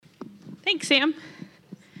Thanks, Sam.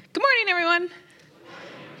 Good morning, everyone.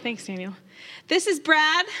 Thanks, Daniel. This is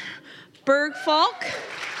Brad Berg-Falk.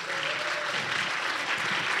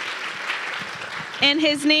 And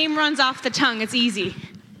his name runs off the tongue. It's easy.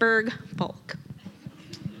 Berg-Falk.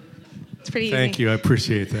 It's pretty easy. Thank you. I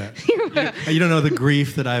appreciate that. You don't know the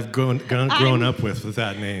grief that I've grown up with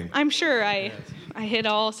that name. I'm sure I hit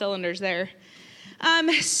all cylinders there.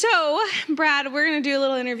 So, Brad, we're going to do a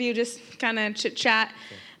little interview, just kind of chit-chat.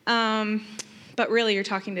 But really, you're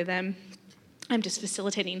talking to them. I'm just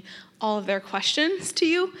facilitating all of their questions to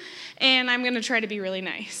you, and I'm going to try to be really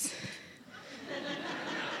nice.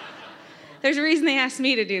 There's a reason they asked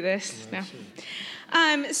me to do this.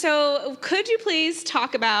 No. So could you please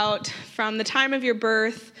talk about from the time of your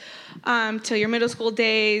birth till your middle school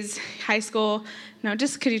days, high school? No,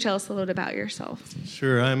 just could you tell us a little bit about yourself?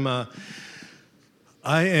 Sure. I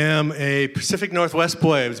am a Pacific Northwest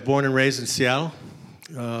boy. I was born and raised in Seattle.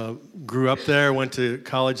 Grew up there, went to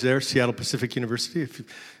college there, Seattle Pacific University,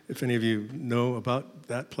 if any of you know about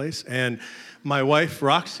that place. And my wife,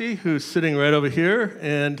 Roxy, who's sitting right over here,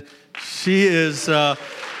 and she's a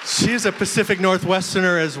Pacific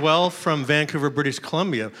Northwesterner as well from Vancouver, British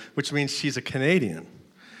Columbia, which means she's a Canadian.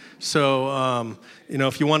 So,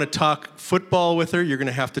 if you want to talk football with her, you're going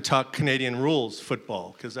to have to talk Canadian rules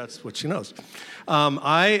football, because that's what she knows.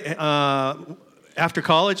 After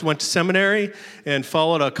college, went to seminary and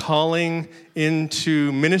followed a calling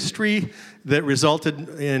into ministry that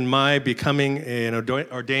resulted in my becoming an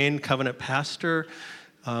ordained covenant pastor.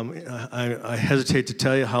 I hesitate to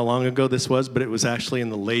tell you how long ago this was, but it was actually in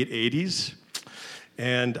the late 80s.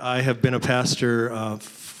 And I have been a pastor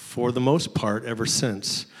for the most part ever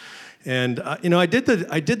since. And I did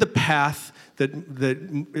the path that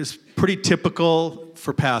is pretty typical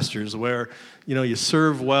for pastors, where you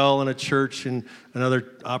serve well in a church, and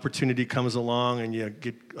another opportunity comes along, and you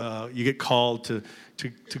get called to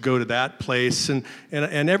go to that place, and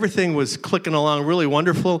everything was clicking along really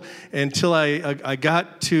wonderful until I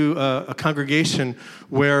got to a congregation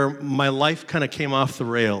where my life kind of came off the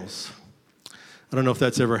rails. I don't know if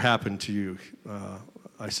that's ever happened to you.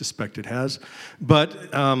 I suspect it has, but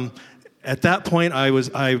at that point, I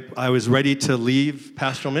was ready to leave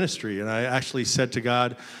pastoral ministry, and I actually said to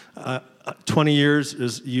God, 20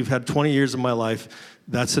 years you've had 20 years of my life.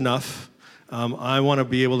 That's enough. I want to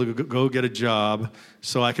be able to go get a job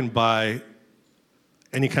so I can buy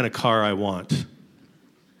any kind of car I want.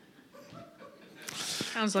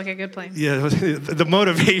 Sounds like a good plan. Yeah, the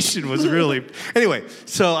motivation was really... Anyway,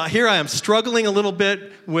 so here I am struggling a little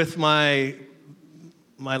bit with my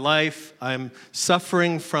life. I'm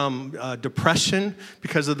suffering from depression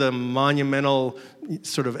because of the monumental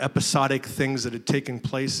sort of episodic things that had taken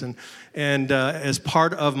place. And as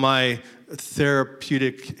part of my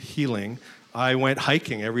therapeutic healing, I went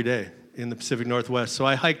hiking every day in the Pacific Northwest. So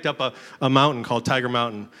I hiked up a mountain called Tiger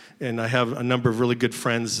Mountain, and I have a number of really good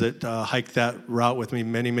friends that hiked that route with me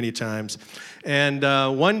many, many times. And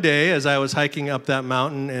one day, as I was hiking up that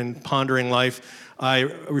mountain and pondering life, I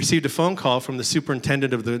received a phone call from the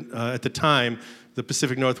superintendent of at the time, the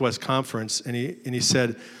Pacific Northwest Conference, and he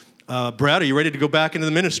said, Brad, are you ready to go back into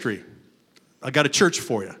the ministry? I got a church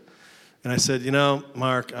for you. And I said,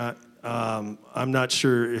 Mark, I'm not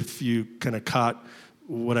sure if you kind of caught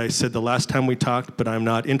what I said the last time we talked, but I'm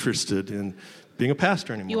not interested in being a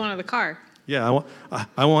pastor anymore. You wanted the car. Yeah,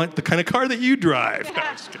 I want the kind of car that you drive.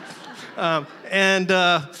 And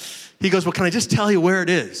he goes, well, can I just tell you where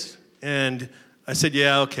it is? And I said,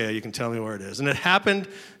 yeah, okay, you can tell me where it is. And it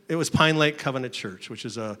was Pine Lake Covenant Church, which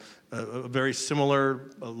is a very similar,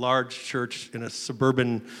 large church in a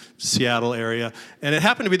suburban Seattle area. And it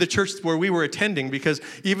happened to be the church where we were attending, because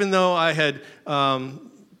even though I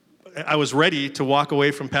was ready to walk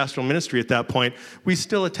away from pastoral ministry at that point, we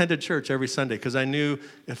still attended church every Sunday, because I knew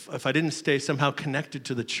if I didn't stay somehow connected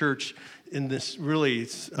to the church in this really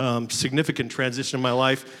significant transition in my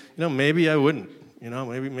life, maybe I wouldn't.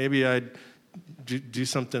 Maybe I'd do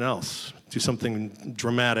something else, do something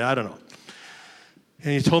dramatic, I don't know.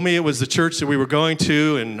 And he told me it was the church that we were going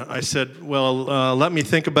to, and I said, well, let me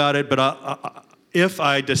think about it, but if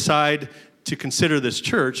I decide to consider this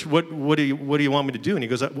church, what do you want me to do? And he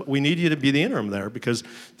goes, we need you to be the interim there, because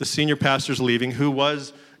the senior pastor's leaving, who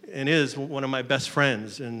was and is one of my best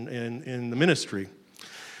friends in the ministry.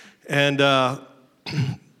 And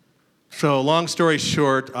so long story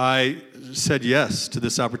short, I said yes to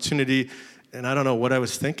this opportunity. and I don't know what I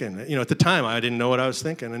was thinking. At the time, I didn't know what I was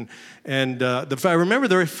thinking. And I remember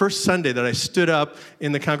the very first Sunday that I stood up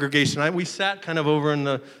in the congregation. We sat kind of over on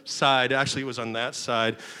the side. Actually, it was on that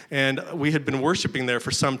side. And we had been worshiping there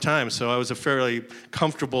for some time, so it was a fairly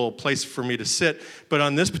comfortable place for me to sit. But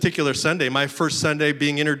on this particular Sunday, my first Sunday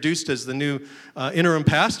being introduced as the new interim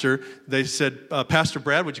pastor, they said, Pastor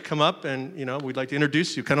Brad, would you come up? And, we'd like to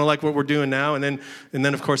introduce you, kind of like what we're doing now. And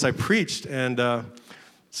then of course, I preached. And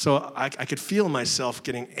so I could feel myself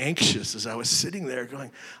getting anxious as I was sitting there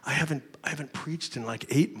going, I haven't preached in like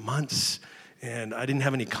 8 months, and I didn't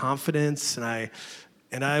have any confidence, and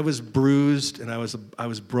I was bruised, and I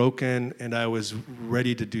was broken, and I was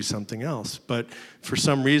ready to do something else. But for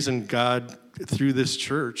some reason, God, through this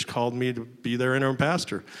church, called me to be their interim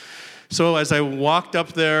pastor. So as I walked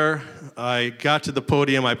up there, I got to the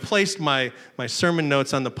podium, I placed my sermon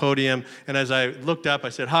notes on the podium, and as I looked up, I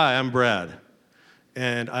said, "Hi, I'm Brad."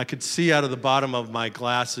 And I could see out of the bottom of my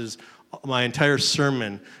glasses my entire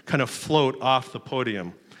sermon kind of float off the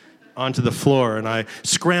podium onto the floor. And I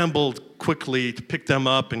scrambled quickly to pick them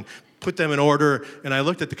up and put them in order. And I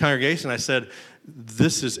looked at the congregation and I said,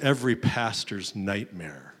 "This is every pastor's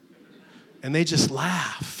nightmare." And they just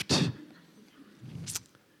laughed.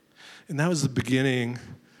 And that was the beginning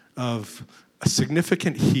of a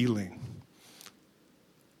significant healing.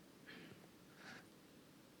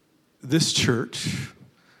 This church,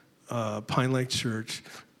 Pine Lake Church,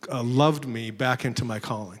 loved me back into my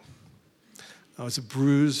calling. I was a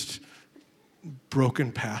bruised,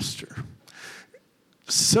 broken pastor.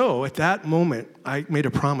 So at that moment, I made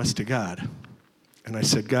a promise to God. And I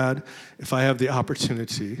said, "God, if I have the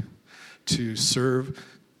opportunity to serve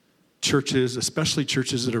churches, especially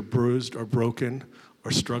churches that are bruised or broken or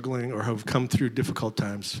struggling or have come through difficult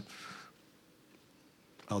times,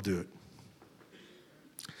 I'll do it."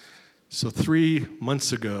 So 3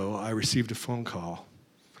 months ago, I received a phone call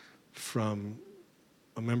from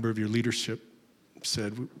a member of your leadership.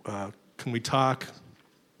 Said, "Can we talk?"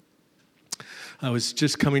 I was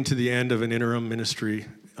just coming to the end of an interim ministry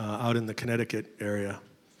out in the Connecticut area.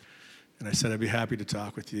 And I said, "I'd be happy to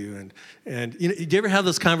talk with you." And do you ever have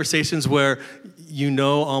those conversations where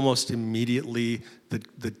almost immediately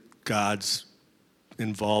that God's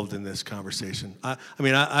involved in this conversation?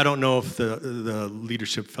 I don't know if the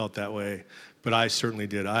leadership felt that way, but I certainly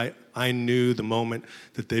did. I knew the moment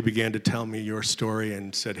that they began to tell me your story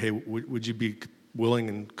and said, "Hey, would you be willing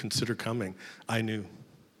and consider coming?" I knew.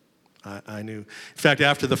 I knew. In fact,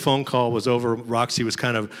 after the phone call was over, Roxy was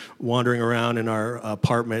kind of wandering around in our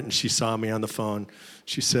apartment, and she saw me on the phone.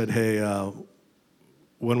 She said, "Hey,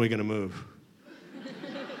 when are we going to move?"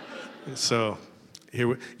 And so,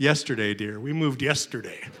 yesterday, dear. We moved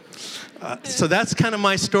yesterday. So that's kind of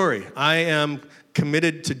my story. I am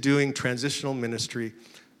committed to doing transitional ministry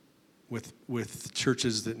with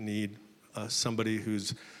churches that need somebody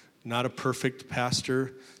who's not a perfect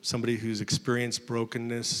pastor, somebody who's experienced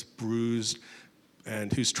brokenness, bruised,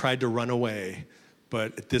 and who's tried to run away.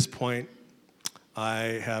 But at this point,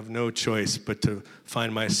 I have no choice but to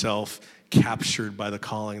find myself captured by the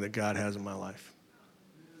calling that God has in my life.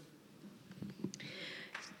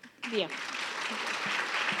 Yeah.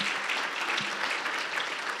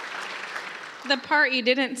 The part you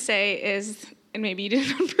didn't say is, and maybe you did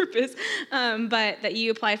it on purpose, but that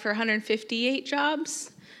you applied for 158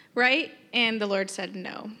 jobs, right? And the Lord said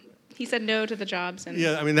no. He said no to the jobs. And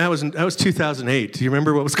yeah, that was 2008. Do you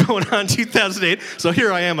remember what was going on in 2008? So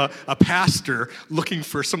here I am, a pastor looking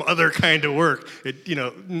for some other kind of work.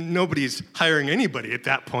 Nobody's hiring anybody at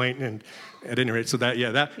that point, and at any rate, so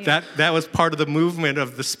that was part of the movement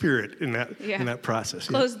of the Spirit in that process.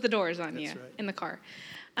 Closed the doors on you in the car.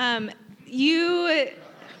 You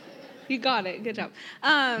got it. Good job.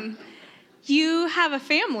 You have a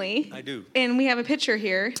family. I do. And we have a picture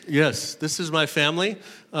here. Yes, this is my family.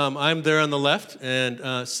 I'm there on the left,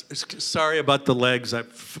 and sorry about the legs.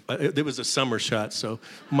 It was a summer shot, so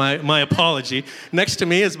my apology. Next to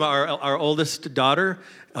me is our oldest daughter.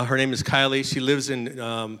 Her name is Kylie. She lives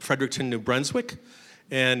in Fredericton, New Brunswick,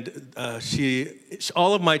 and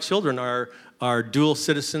all of my children are dual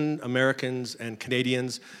citizen Americans and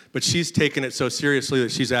Canadians, but she's taken it so seriously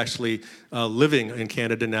that she's actually living in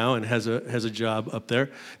Canada now and has a job up there.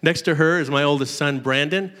 Next to her is my oldest son,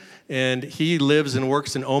 Brandon, and he lives and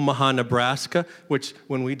works in Omaha, Nebraska, which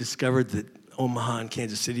when we discovered that Omaha and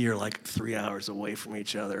Kansas City are like 3 hours away from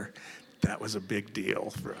each other, that was a big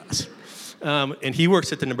deal for us. And he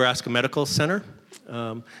works at the Nebraska Medical Center.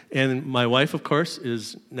 And my wife, of course,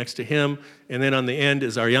 is next to him. And then on the end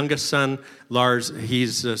is our youngest son, Lars.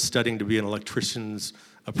 He's studying to be an electrician's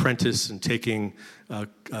apprentice and taking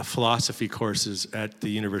philosophy courses at the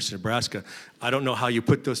University of Nebraska. I don't know how you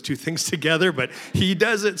put those two things together, but he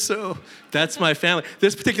does it, so that's my family.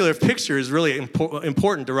 This particular picture is really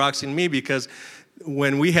important to Roxy and me because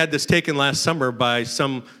when we had this taken last summer by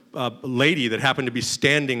some lady that happened to be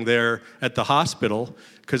standing there at the hospital,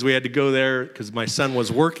 because we had to go there because my son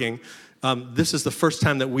was working, this is the first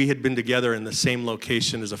time that we had been together in the same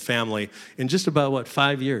location as a family in just about,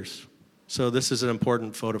 5 years. So this is an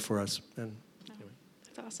important photo for us. And anyway.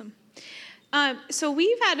 That's awesome. So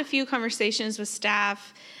we've had a few conversations with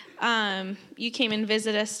staff. You came and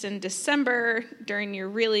visited us in December during your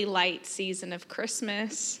really light season of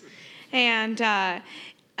Christmas. And a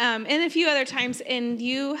few other times, and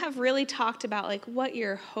you have really talked about like what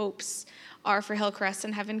your hopes are for Hillcrest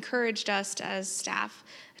and have encouraged us as staff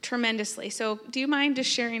tremendously. So do you mind just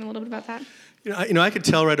sharing a little bit about that? I could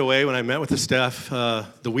tell right away when I met with the staff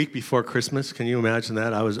the week before Christmas. Can you imagine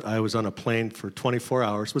that? I was on a plane for 24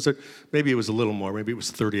 hours. Maybe it was a little more. Maybe it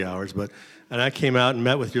was 30 hours. And I came out and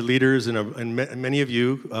met with your leaders and many of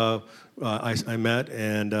you. I met,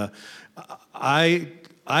 and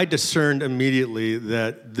I discerned immediately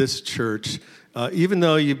that this church, even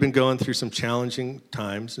though you've been going through some challenging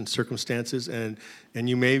times and circumstances, and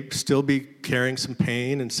you may still be carrying some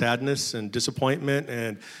pain and sadness and disappointment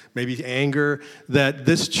and maybe anger, that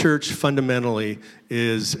this church fundamentally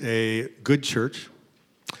is a good church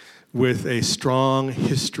with a strong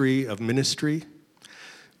history of ministry,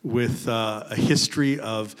 with a history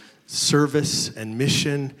of service and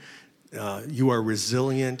mission. You are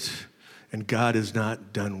resilient, and God is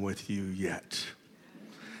not done with you yet.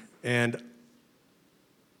 And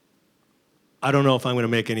I don't know if I'm going to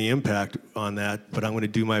make any impact on that, but I'm going to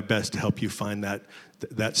do my best to help you find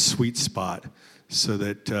that sweet spot so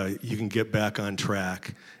that you can get back on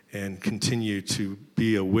track and continue to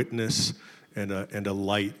be a witness and a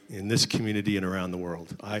light in this community and around the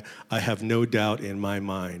world. I have no doubt in my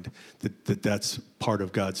mind that that's part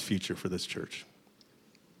of God's future for this church.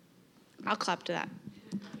 I'll clap to that.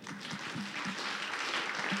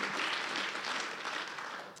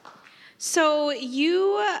 So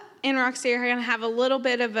you and Roxy are going to have a little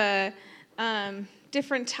bit of a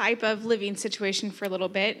different type of living situation for a little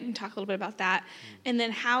bit, and talk a little bit about that, and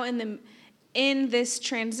then how in this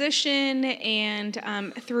transition and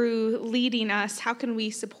through leading us, how can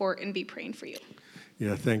we support and be praying for you?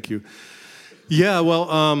 Yeah, thank you. Yeah,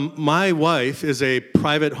 well, my wife is a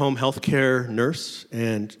private home health care nurse,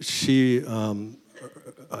 and she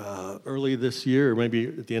early this year, or maybe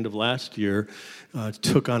at the end of last year,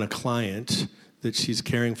 took on a client that she's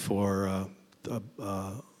caring for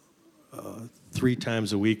 3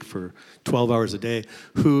 times a week for 12 hours a day,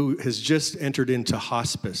 who has just entered into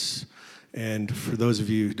hospice. And for those of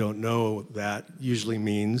you who don't know, that usually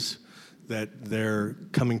means that they're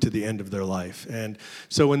coming to the end of their life. And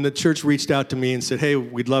so when the church reached out to me and said, hey,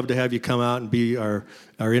 we'd love to have you come out and be our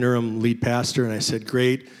interim lead pastor, and I said,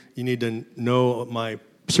 great, you need to know my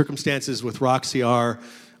circumstances with Roxy are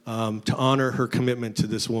to honor her commitment to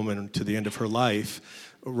this woman to the end of her life.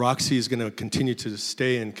 Roxy is going to continue to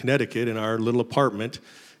stay in Connecticut in our little apartment,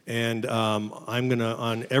 and I'm going to,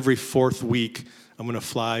 on every 4th week, I'm going to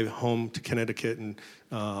fly home to Connecticut, and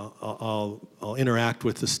I'll interact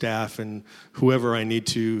with the staff and whoever I need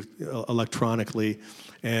to electronically.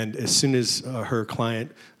 And as soon as her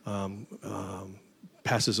client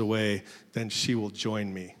passes away, then she will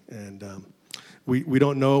join me. And we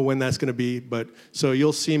don't know when that's going to be, but so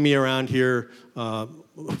you'll see me around here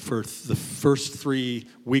for the first 3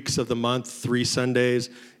 weeks of the month, 3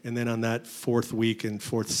 Sundays, and then on that 4th week and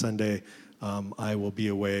 4th Sunday, I will be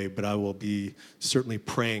away, but I will be certainly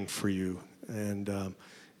praying for you and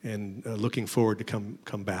looking forward to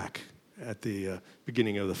come back at the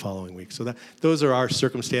beginning of the following week. So those are our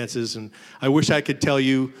circumstances, and I wish I could tell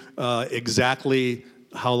you exactly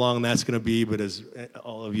how long that's going to be, but as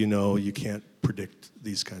all of you know, you can't predict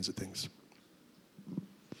these kinds of things.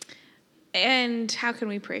 And how can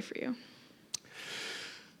we pray for you?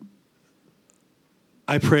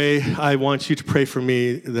 I want you to pray for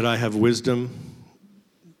me that I have wisdom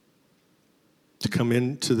to come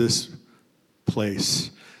into this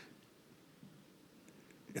place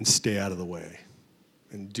and stay out of the way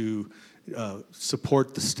and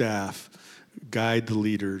support the staff, guide the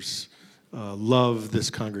leaders, love this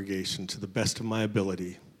congregation to the best of my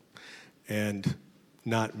ability, and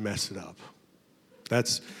not mess it up.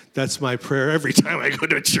 That's my prayer every time I go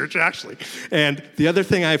to a church, actually. And the other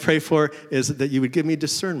thing I pray for is that you would give me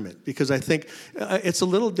discernment, because I think it's a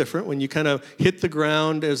little different when you kind of hit the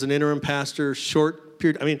ground as an interim pastor, short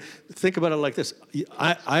period. I mean, think about it like this.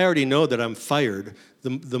 I already know that I'm fired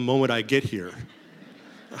the moment I get here.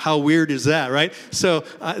 How weird is that, right? So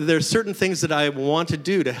there's certain things that I want to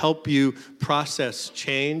do to help you process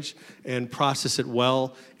change and process it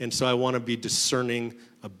well. And so I want to be discerning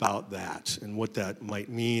about that and what that might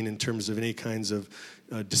mean in terms of any kinds of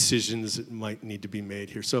decisions that might need to be made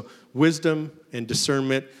here. So wisdom and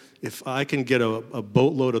discernment, if I can get a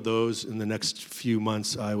boatload of those in the next few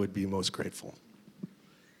months, I would be most grateful.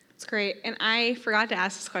 It's great. And I forgot to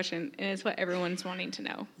ask this question, and it's what everyone's wanting to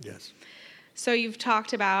know. Yes. So you've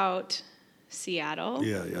talked about Seattle.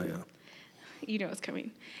 Yeah. You know what's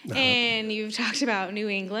coming. Uh-huh. And you've talked about New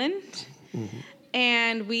England. Mm-hmm.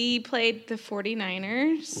 And we played the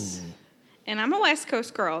 49ers. Mm-hmm. And I'm a West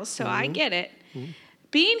Coast girl, so I get it. Mm-hmm.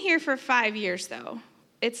 Being here for 5 years, though,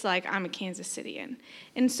 it's like I'm a Kansas Cityan.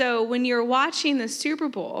 And so when you're watching the Super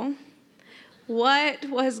Bowl, what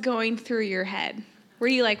was going through your head? Were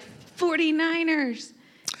you like, 49ers?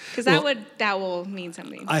 Because that will mean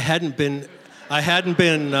something. I hadn't been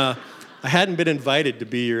invited to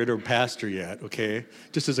be your interim pastor yet, okay?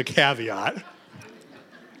 Just as a caveat.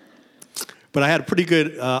 But I had a pretty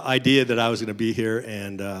good idea that I was going to be here,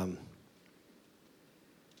 and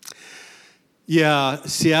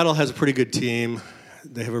Seattle has a pretty good team.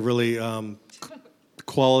 They have a really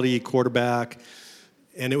quality quarterback,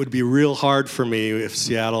 and it would be real hard for me if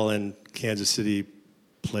Seattle and Kansas City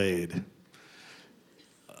played.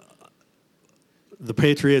 The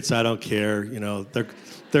Patriots, I don't care. You know,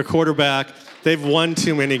 their quarterback, they've won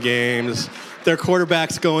too many games. Their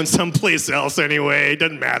quarterback's going someplace else anyway. It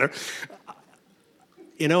doesn't matter.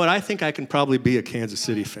 You know what? I think I can probably be a Kansas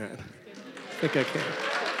City fan. I think I can.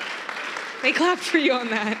 They clapped for you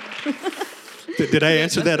on that. Did I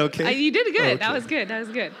answer that okay? You did good. Oh, okay. That was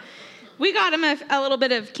good. We got him a little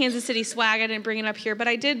bit of Kansas City swag. I didn't bring it up here, but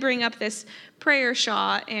I did bring up this prayer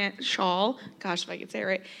shawl. Gosh, if I could say it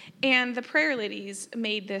right. And the prayer ladies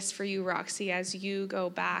made this for you, Roxy, as you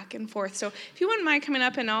go back and forth. So if you wouldn't mind coming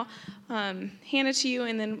up, and I'll hand it to you,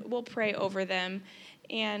 and then we'll pray over them.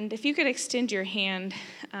 And if you could extend your hand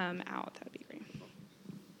out, that would be great.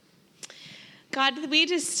 God, we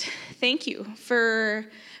just thank you for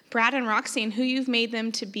Brad and Roxy and who you've made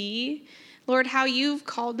them to be. Lord, how you've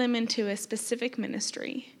called them into a specific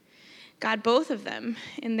ministry. God, both of them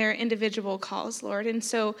in their individual calls, Lord. And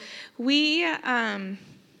so we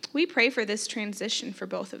pray for this transition for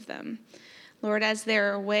both of them. Lord, as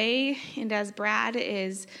they're away and as Brad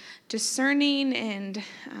is discerning and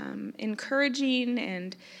encouraging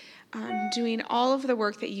and doing all of the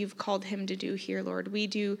work that you've called him to do here, Lord, we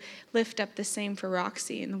do lift up the same for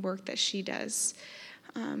Roxy and the work that she does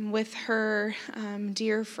with her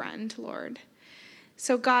dear friend, Lord.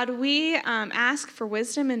 So, God, we ask for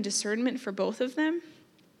wisdom and discernment for both of them.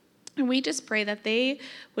 And we just pray that they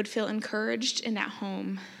would feel encouraged and at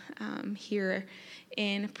home here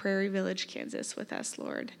in Prairie Village, Kansas with us,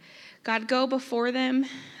 Lord. God, go before them.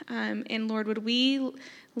 And, Lord, would we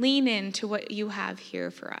lean into what you have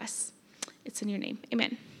here for us. It's in your name.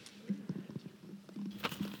 Amen.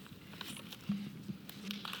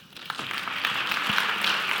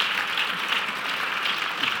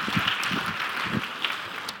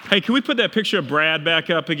 Hey, can we put that picture of Brad back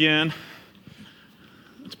up again?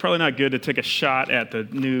 It's probably not good to take a shot at the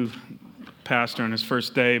new pastor on his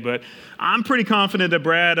first day, but I'm pretty confident that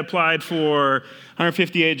Brad applied for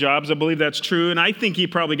 158 jobs. I believe that's true, and I think he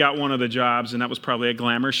probably got one of the jobs, and that was probably at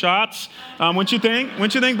Glamour Shots. Wouldn't you think?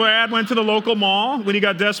 Wouldn't you think Brad went to the local mall when he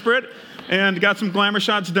got desperate and got some Glamour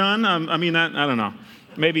Shots done? I don't know.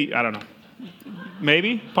 Maybe, I don't know.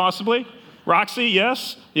 Maybe, possibly. Roxy,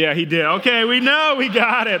 yes? Yeah, he did. Okay, we know we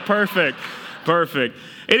got it. Perfect.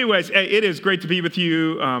 Anyways, it is great to be with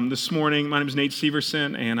you this morning. My name is Nate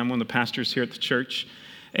Severson, and I'm one of the pastors here at the church.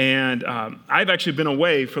 And I've actually been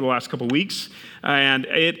away for the last couple weeks, and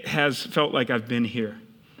it has felt like I've been here.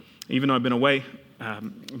 Even though I've been away,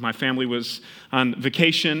 my family was on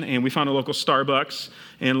vacation, and we found a local Starbucks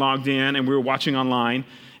and logged in, and we were watching online.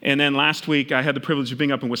 And then last week, I had the privilege of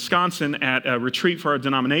being up in Wisconsin at a retreat for our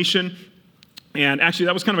denomination. And actually,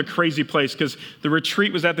 that was kind of a crazy place because the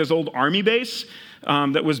retreat was at this old army base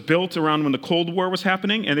that was built around when the Cold War was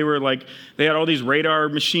happening. And they had all these radar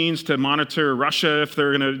machines to monitor Russia if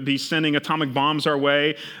they're going to be sending atomic bombs our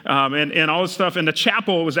way and all this stuff. And the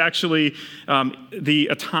chapel was actually the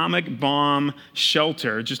atomic bomb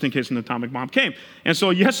shelter, just in case an atomic bomb came. And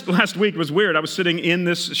so, last week was weird. I was sitting in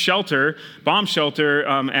this bomb shelter,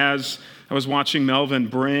 as I was watching Melvin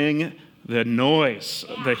bring the noise,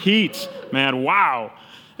 the heat, man, wow.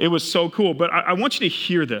 It was so cool. But I want you to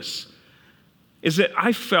hear this, is that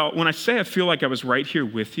when I say I feel like I was right here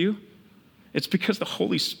with you, it's because the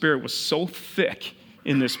Holy Spirit was so thick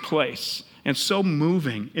in this place and so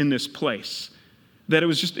moving in this place that it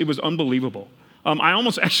was unbelievable. I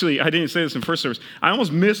didn't say this in first service. I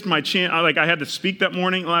almost missed my chance. I had to speak that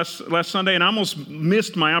morning last Sunday, and I almost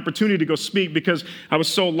missed my opportunity to go speak because I was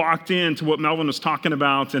so locked in to what Melvin was talking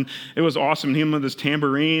about, and it was awesome. Him with his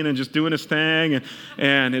tambourine and just doing his thing,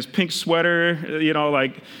 and his pink sweater.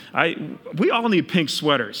 We all need pink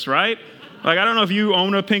sweaters, right? I don't know if you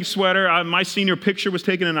own a pink sweater. My senior picture was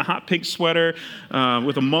taken in a hot pink sweater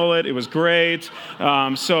with a mullet. It was great.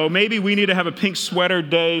 So maybe we need to have a pink sweater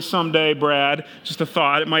day someday, Brad. Just a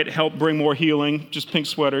thought. It might help bring more healing, just pink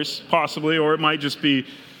sweaters, possibly, or it might just be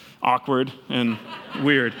awkward and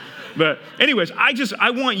weird. But anyways, I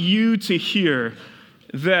want you to hear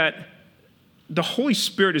that the Holy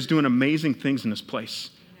Spirit is doing amazing things in this place.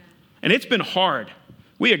 And it's been hard.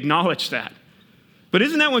 We acknowledge that. But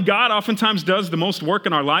isn't that when God oftentimes does the most work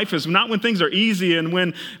in our life? Is not when things are easy and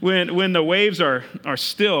when the waves are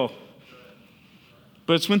still.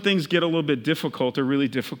 But it's when things get a little bit difficult or really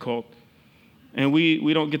difficult. And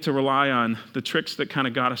we don't get to rely on the tricks that kind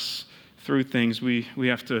of got us through things. We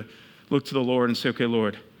have to look to the Lord and say, okay,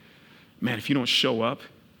 Lord, man, if you don't show up,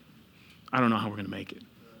 I don't know how we're going to make it.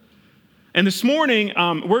 And this morning,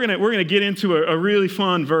 we're gonna get into a really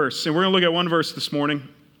fun verse. And we're going to look at one verse this morning.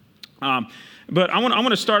 But I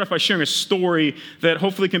want to start off by sharing a story that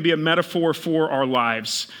hopefully can be a metaphor for our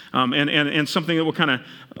lives and something that will kind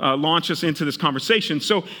of launch us into this conversation.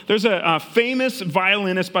 So there's a famous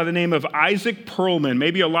violinist by the name of Isaac Perlman.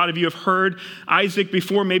 Maybe a lot of you have heard Isaac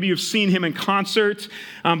before. Maybe you've seen him in concert.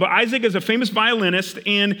 But Isaac is a famous violinist.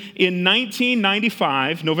 And in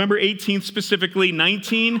 1995, November 18th specifically,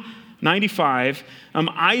 1995,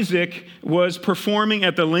 Isaac was performing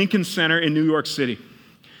at the Lincoln Center in New York City.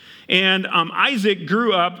 And Isaac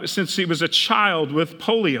grew up since he was a child with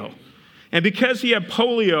polio. And because he had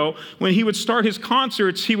polio, when he would start his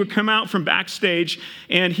concerts, he would come out from backstage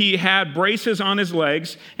and he had braces on his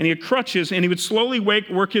legs and he had crutches and he would slowly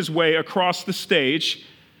work his way across the stage.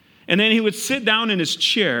 And then he would sit down in his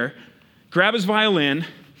chair, grab his violin.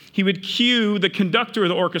 He would cue the conductor of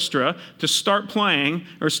the orchestra to start playing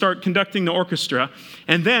or start conducting the orchestra.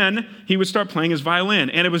 And then he would start playing his violin.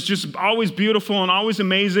 And it was just always beautiful and always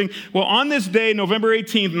amazing. Well, on this day, November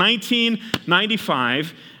 18th,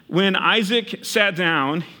 1995, when Isaac sat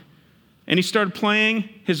down and he started playing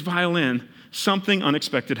his violin, something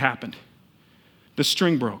unexpected happened. The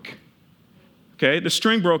string broke. Okay, the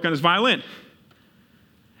string broke on his violin.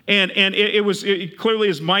 And it was clearly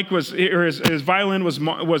his violin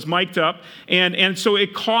was mic'd up, and so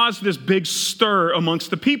it caused this big stir amongst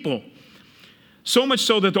the people. So much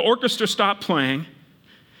so that the orchestra stopped playing,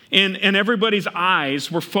 and everybody's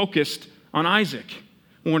eyes were focused on Isaac,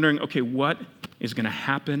 wondering, okay, what is going to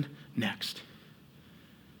happen next?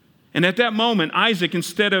 And at that moment, Isaac,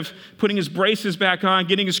 instead of putting his braces back on,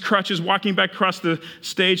 getting his crutches, walking back across the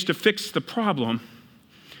stage to fix the problem,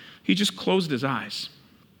 he just closed his eyes.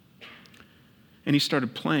 And he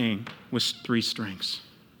started playing with 3 strings.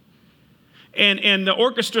 And the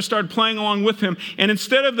orchestra started playing along with him. And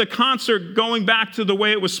instead of the concert going back to the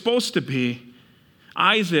way it was supposed to be,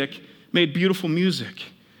 Isaac made beautiful music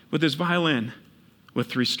with his violin with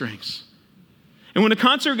 3 strings. And when the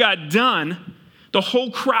concert got done, the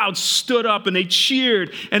whole crowd stood up and they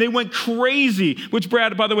cheered and they went crazy, which,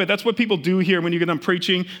 Brad, by the way, that's what people do here when you get done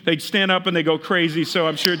preaching. They stand up and they go crazy, so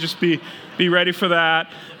I'm sure just be ready for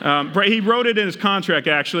that. He wrote it in his contract,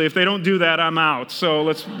 actually. If they don't do that, I'm out. So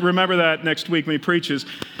let's remember that next week when he preaches.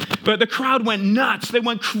 But the crowd went nuts. They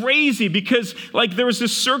went crazy because there was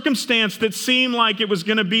this circumstance that seemed like it was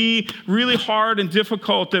going to be really hard and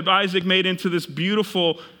difficult that Isaac made into this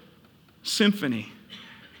beautiful symphony.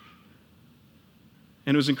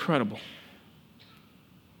 And it was incredible.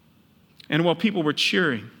 And while people were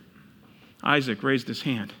cheering, Isaac raised his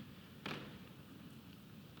hand.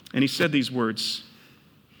 And he said these words.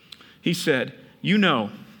 He said,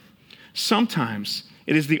 sometimes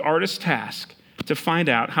it is the artist's task to find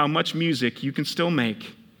out how much music you can still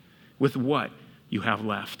make with what you have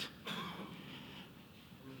left.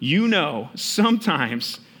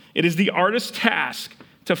 Sometimes it is the artist's task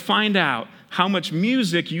to find out how much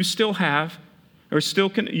music you still have or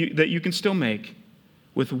that you can still make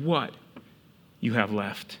with what you have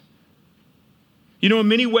left. In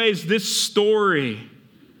many ways, this story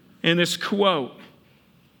and this quote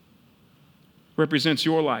represents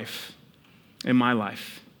your life and my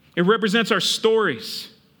life. It represents our stories.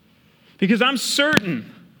 Because I'm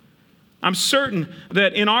certain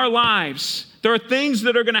that in our lives, there are things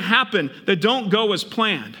that are going to happen that don't go as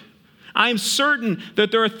planned. I am certain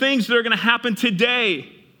that there are things that are going to happen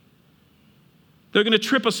today. They're going to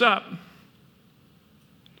trip us up.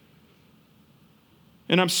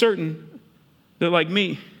 And I'm certain that like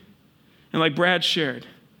me and like Brad shared,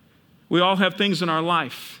 we all have things in our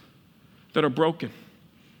life that are broken,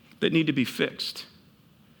 that need to be fixed.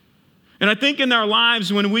 And I think in our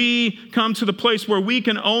lives, when we come to the place where we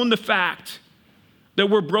can own the fact that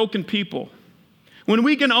we're broken people, when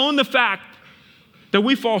we can own the fact that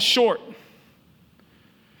we fall short,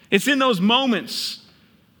 it's in those moments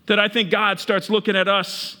that I think God starts looking at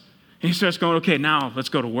us and he starts going, okay, now let's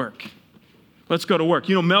go to work. Let's go to work.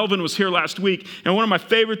 You know, Melvin was here last week, and one of my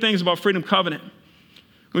favorite things about Freedom Covenant,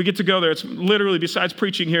 we get to go there. It's literally, besides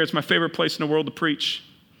preaching here, it's my favorite place in the world to preach.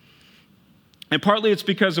 And partly it's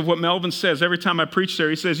because of what Melvin says. Every time I preach there,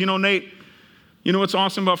 he says, you know, Nate, you know what's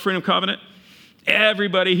awesome about Freedom Covenant?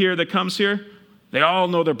 Everybody here that comes here, they all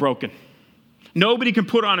know they're broken. Nobody can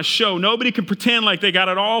put on a show. Nobody can pretend like they got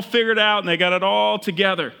it all figured out and they got it all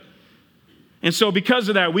together. And so because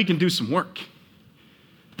of that, we can do some work.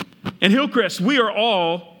 And Hillcrest, we are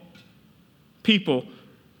all people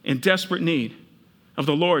in desperate need of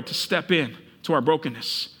the Lord to step in to our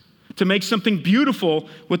brokenness, to make something beautiful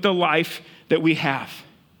with the life that we have.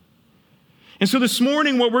 And so this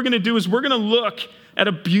morning, what we're going to do is we're going to look at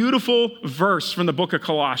a beautiful verse from the book of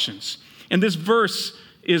Colossians. And this verse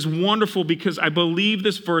is wonderful because I believe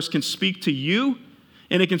this verse can speak to you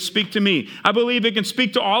and it can speak to me. I believe it can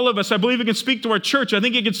speak to all of us. I believe it can speak to our church. I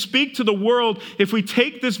think it can speak to the world if we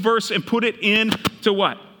take this verse and put it into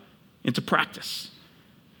what? Into practice.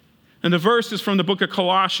 And the verse is from the book of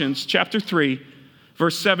Colossians, chapter 3,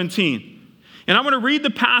 verse 17. And I want to read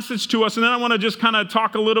the passage to us, and then I want to just kind of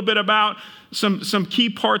talk a little bit about some key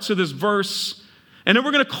parts of this verse. And then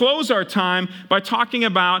we're going to close our time by talking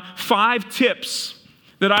about 5 tips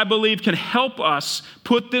that I believe can help us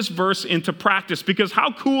put this verse into practice. Because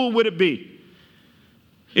how cool would it be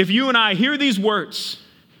if you and I hear these words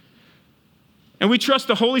and we trust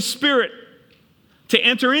the Holy Spirit to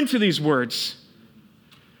enter into these words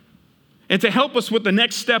and to help us with the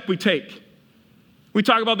next step we take. We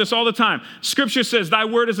talk about this all the time. Scripture says, thy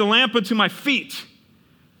word is a lamp unto my feet.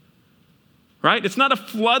 Right? It's not a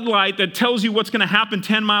floodlight that tells you what's going to happen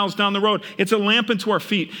 10 miles down the road. It's a lamp unto our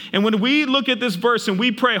feet. And when we look at this verse and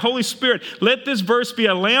we pray, Holy Spirit, let this verse be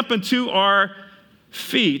a lamp unto our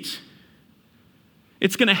feet,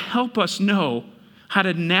 it's going to help us know how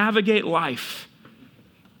to navigate life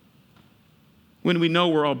when we know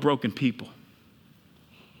we're all broken people.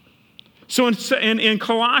 So in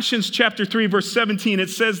Colossians chapter 3, verse 17,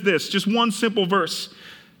 it says this, just one simple verse.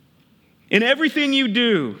 In everything you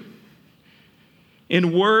do,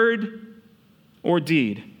 in word or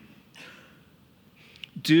deed,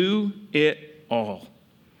 do it all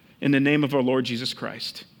in the name of our Lord Jesus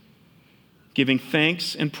Christ, giving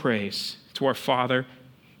thanks and praise to our Father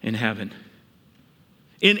in heaven.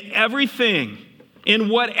 In everything, in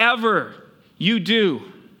whatever you do,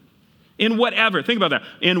 in whatever, think about that,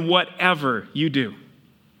 in whatever you do.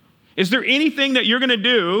 Is there anything that you're going to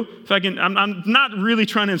do, I'm not really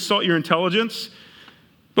trying to insult your intelligence,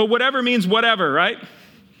 but whatever means whatever, right?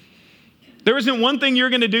 There isn't one thing you're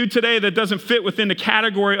going to do today that doesn't fit within the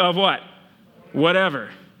category of what?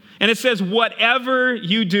 Whatever. And it says, whatever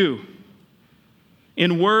you do,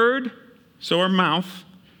 in word, so our mouth,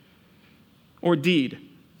 or deed.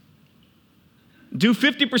 Do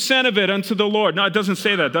 50% of it unto the Lord. No, it doesn't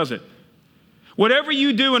say that, does it? Whatever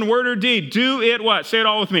you do in word or deed, do it what? Say it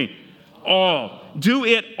all with me. All. Do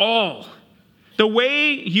it all. The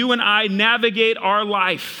way you and I navigate our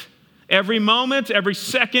life, every moment, every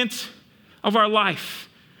second of our life,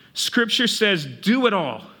 Scripture says, do it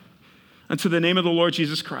all unto the name of the Lord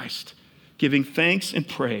Jesus Christ, giving thanks and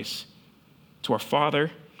praise to our Father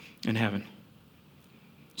in heaven.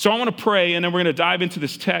 So I want to pray, and then we're going to dive into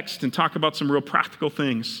this text and talk about some real practical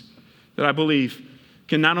things that I believe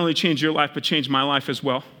can not only change your life, but change my life as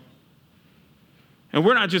well. And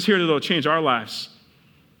we're not just here to change our lives.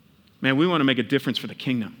 Man, we want to make a difference for the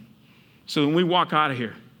kingdom. So when we walk out of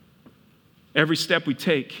here, every step we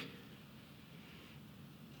take,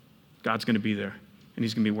 God's going to be there, and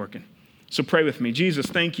he's going to be working. So pray with me. Jesus,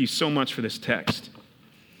 thank you so much for this text.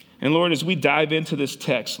 And Lord, as we dive into this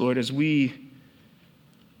text, Lord, as we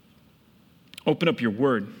open up your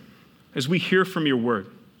word, as we hear from your word,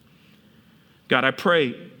 God, I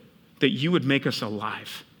pray that you would make us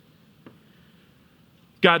alive.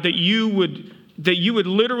 God, that you would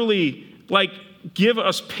literally give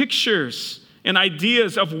us pictures and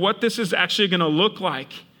ideas of what this is actually going to look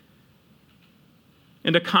like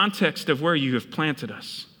in the context of where you have planted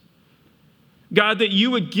us. God, that you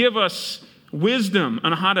would give us wisdom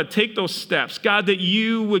on how to take those steps. God, that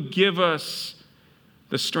you would give us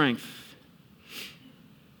the strength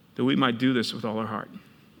that we might do this with all our heart.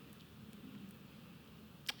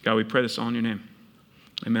 God, we pray this all in your name.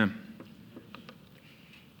 Amen.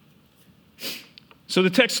 So the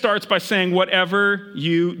text starts by saying, whatever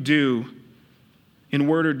you do in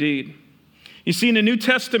word or deed. You see, in the New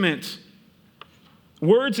Testament,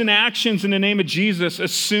 words and actions in the name of Jesus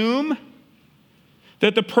assume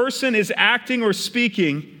that the person is acting or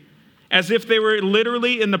speaking as if they were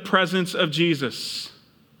literally in the presence of Jesus.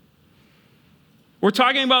 We're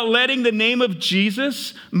talking about letting the name of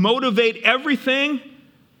Jesus motivate everything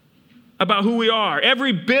about who we are.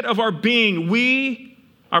 Every bit of our being, we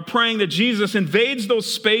are praying that Jesus invades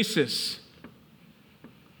those spaces.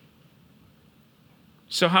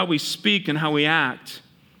 So how we speak and how we act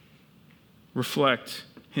reflect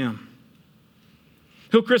him.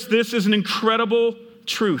 Hillcrest, this is an incredible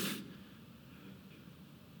truth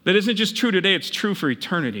that isn't just true today, it's true for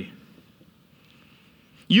eternity.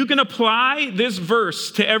 You can apply this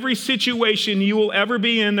verse to every situation you will ever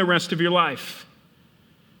be in the rest of your life.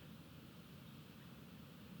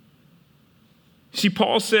 See,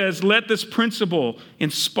 Paul says, let this principle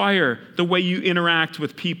inspire the way you interact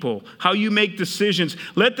with people, how you make decisions.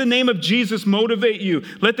 Let the name of Jesus motivate you.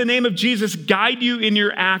 Let the name of Jesus guide you in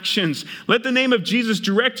your actions. Let the name of Jesus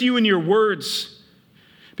direct you in your words.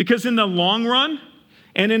 Because in the long run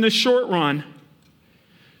and in the short run,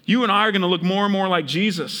 you and I are going to look more and more like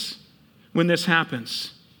Jesus when this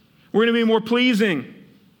happens. We're going to be more pleasing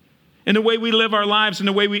in the way we live our lives and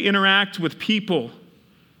the way we interact with people.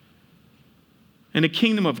 And the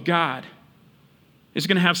kingdom of God is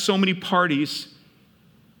going to have so many parties,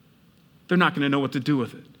 they're not going to know what to do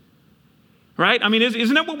with it. Right? I mean,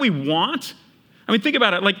 isn't that what we want? I mean, think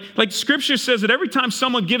about it. Like Scripture says that every time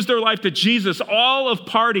someone gives their life to Jesus, all of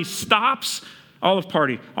party stops. All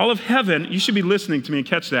of heaven, you should be listening to me and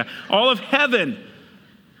catch that. All of heaven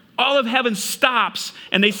stops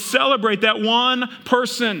and they celebrate that one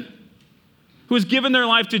person who has given their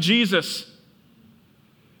life to Jesus.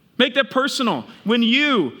 Make that personal. When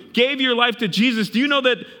you gave your life to Jesus, do you know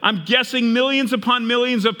that I'm guessing millions upon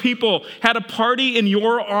millions of people had a party in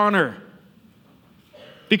your honor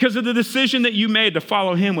because of the decision that you made to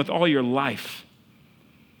follow him with all your life?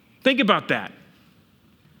 Think about that.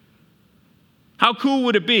 How cool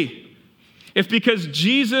would it be if because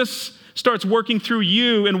Jesus starts working through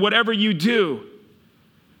you in whatever you do,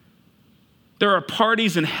 there are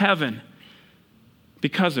parties in heaven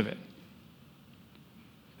because of it?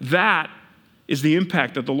 That is the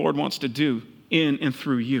impact that the Lord wants to do in and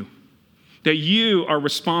through you. That you are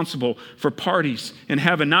responsible for parties in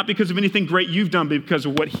heaven, not because of anything great you've done, but because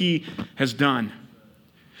of what he has done.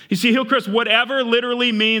 You see, Hillcrest, whatever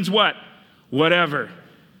literally means what? Whatever.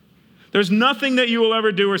 There's nothing that you will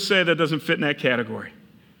ever do or say that doesn't fit in that category.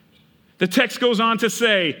 The text goes on to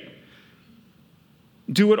say,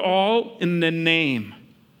 do it all in the name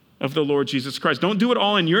of the Lord Jesus Christ. Don't do it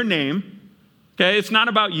all in your name. Okay, it's not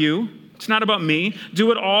about you. It's not about me.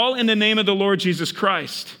 Do it all in the name of the Lord Jesus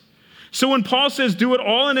Christ. So when Paul says do it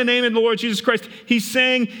all in the name of the Lord Jesus Christ, he's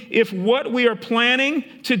saying if what we are planning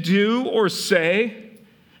to do or say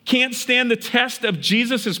can't stand the test of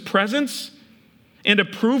Jesus' presence and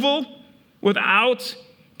approval without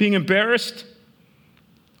being embarrassed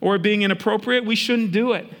or being inappropriate, we shouldn't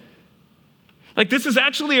do it. Like, this is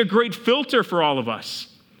actually a great filter for all of us.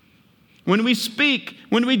 When we speak,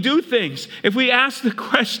 when we do things, if we ask the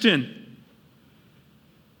question,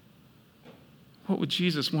 what would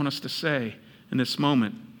Jesus want us to say in this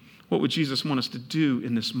moment? What would Jesus want us to do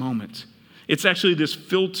in this moment? It's actually this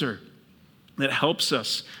filter that helps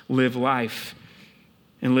us live life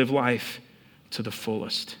and live life to the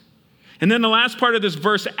fullest. And then the last part of this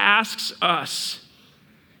verse asks us,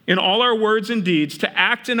 in all our words and deeds, to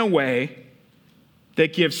act in a way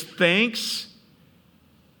that gives thanks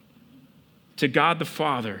to God the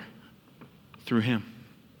Father through him.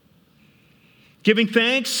 Giving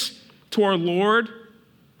thanks to our Lord,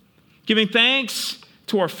 giving thanks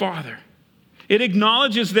to our Father. It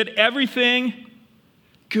acknowledges that everything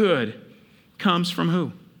good comes from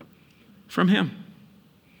who? From him.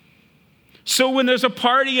 So when there's a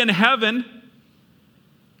party in heaven,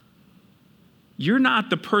 you're not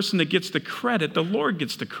the person that gets the credit, the Lord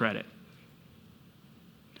gets the credit.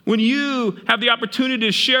 When you have the opportunity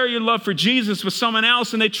to share your love for Jesus with someone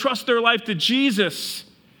else and they trust their life to Jesus,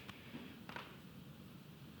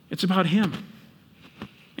 it's about him.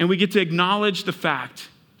 And we get to acknowledge the fact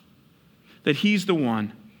that he's the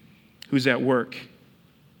one who's at work.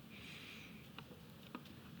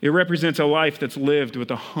 It represents a life that's lived with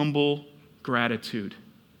a humble gratitude.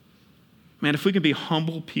 Man, if we can be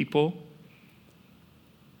humble people,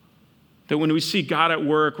 that when we see God at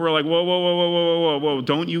work, we're like, whoa,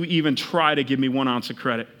 don't you even try to give me 1 ounce of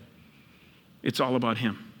credit. It's all about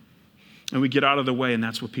him. And we get out of the way, and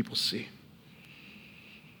that's what people see.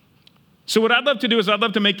 So what I'd love to do is I'd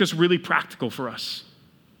love to make this really practical for us.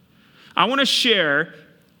 I want to share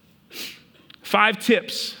 5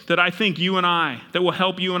 tips that I think that will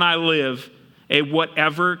help you and I live a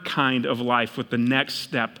whatever kind of life with the next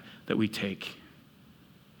step that we take.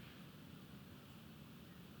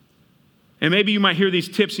 And maybe you might hear these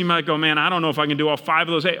tips, and you might go, man, I don't know if I can do all 5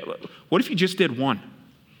 of those. Hey, what if you just did one?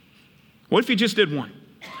 What if you just did one?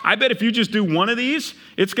 I bet if you just do one of these,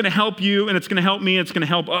 it's going to help you, and it's going to help me, and it's going to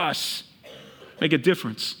help us make a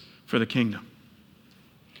difference for the kingdom.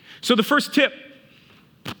 So the first tip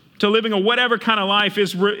to living a whatever kind of life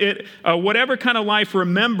is whatever kind of life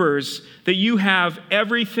remembers that you have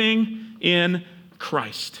everything in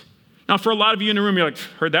Christ. Now, for a lot of you in the room, you're like,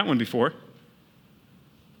 heard that one before.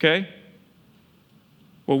 Okay?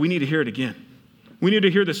 Well, we need to hear it again. We need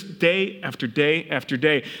to hear this day after day after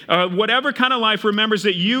day. Whatever kind of life remembers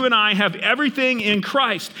that you and I have everything in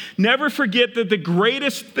Christ. Never forget that the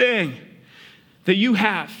greatest thing that you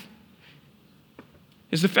have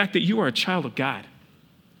is the fact that you are a child of God.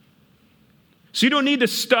 So you don't need to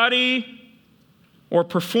study or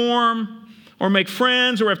perform or make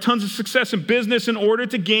friends or have tons of success in business in order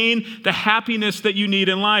to gain the happiness that you need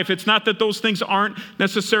in life. It's not that those things aren't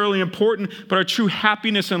necessarily important, but our true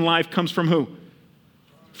happiness in life comes from who?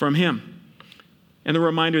 From Him. And the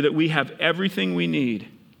reminder that we have everything we need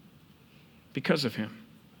because of Him.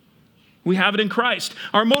 We have it in Christ.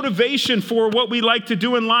 Our motivation for what we like to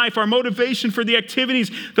do in life, our motivation for the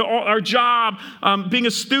activities, our job, being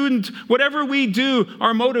a student, whatever we do,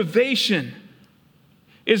 our motivation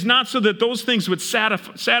is not so that those things would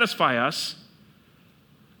satisfy us.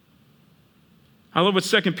 I love what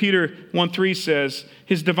 2 Peter 1:3 says.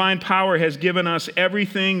 His divine power has given us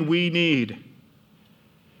everything we need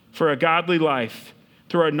for a godly life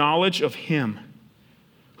through our knowledge of Him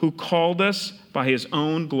who called us by His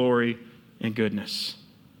own glory and goodness.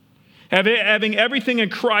 Having everything in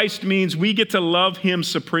Christ means we get to love Him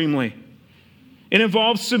supremely. It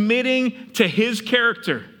involves submitting to His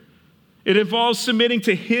character. It involves submitting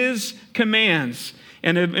to His commands,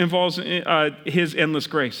 and it involves His endless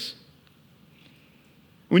grace.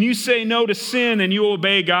 When you say no to sin and you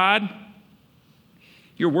obey God,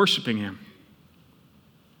 you're worshiping Him.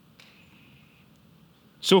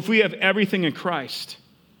 So if we have everything in Christ,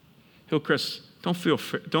 Hillcrest,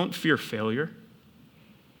 don't fear failure,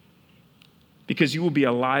 because you will be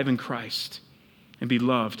alive in Christ and be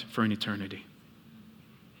loved for an eternity.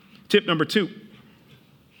 Tip number 2.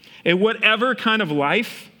 A whatever kind of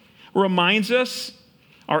life reminds us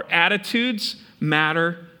our attitudes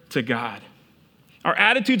matter to God. Our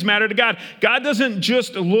attitudes matter to God. God doesn't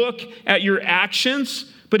just look at your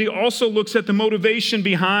actions, but He also looks at the motivation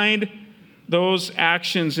behind those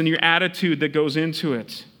actions and your attitude that goes into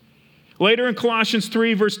it. Later in Colossians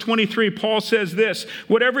 3, verse 23, Paul says this,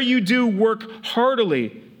 whatever you do, work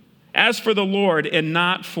heartily as for the Lord and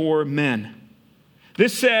not for men.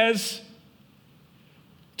 This says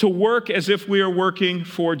to work as if we are working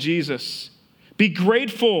for Jesus. Be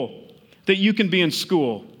grateful that you can be in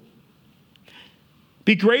school.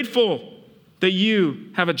 Be grateful that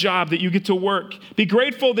you have a job, that you get to work. Be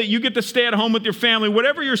grateful that you get to stay at home with your family.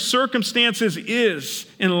 Whatever your circumstances is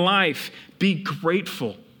in life, be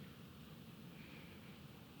grateful.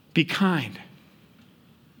 Be kind.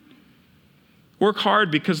 Work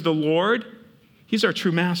hard because the Lord, He's our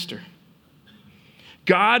true master.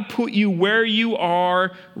 God put you where you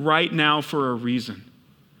are right now for a reason.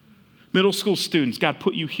 Middle school students, God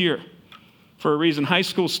put you here for a reason. High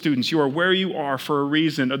school students, you are where you are for a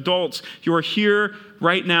reason. Adults, you are here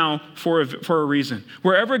right now for a reason.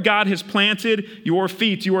 Wherever God has planted your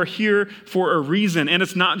feet, you are here for a reason. And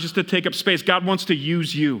it's not just to take up space. God wants to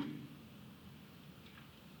use you.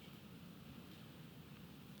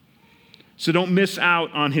 So don't miss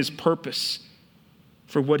out on His purpose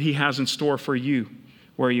for what He has in store for you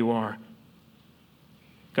where you are.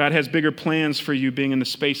 God has bigger plans for you being in the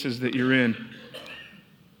spaces that you're in.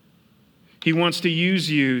 He wants to use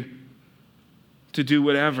you to do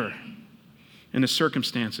whatever in the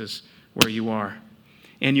circumstances where you are.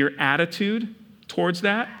 And your attitude towards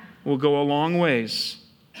that will go a long ways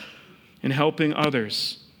in helping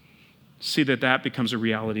others see that that becomes a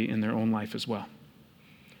reality in their own life as well.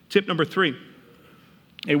 Tip number 3,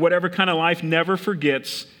 a whatever kind of life never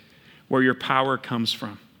forgets where your power comes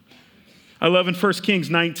from. I love in 1 Kings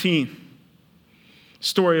 19,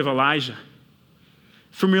 story of Elijah.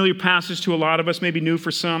 Familiar passage to a lot of us, maybe new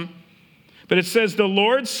for some. But it says, the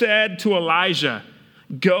Lord said to Elijah,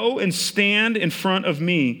 go and stand in front of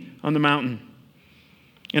me on the mountain,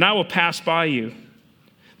 and I will pass by you.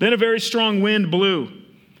 Then a very strong wind blew,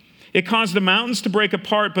 It caused the mountains to break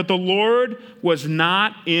apart, but the Lord was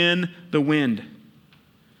not in the wind.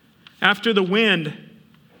 After the wind,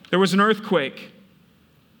 there was an earthquake,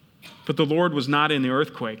 but the Lord was not in the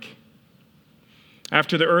earthquake.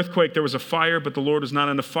 After the earthquake, there was a fire, but the Lord was not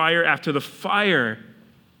in the fire. After the fire,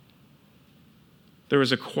 there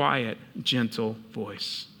was a quiet, gentle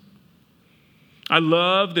voice. I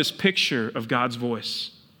love this picture of God's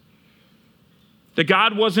voice. That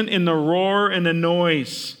God wasn't in the roar and the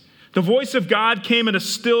noise. The voice of God came in a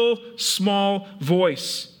still, small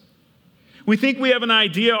voice. We think we have an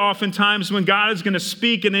idea oftentimes when God is going to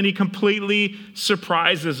speak and then he completely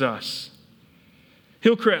surprises us.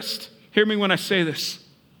 Hillcrest, hear me when I say this.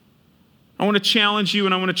 I want to challenge you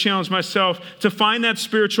and I want to challenge myself to find that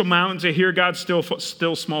spiritual mountain to hear God's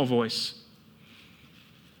still small voice.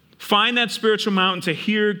 Find that spiritual mountain to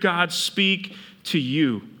hear God speak to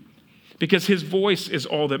you because his voice is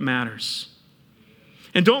all that matters.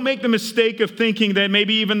 And don't make the mistake of thinking that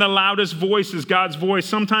maybe even the loudest voice is God's voice.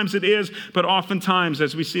 Sometimes it is, but oftentimes,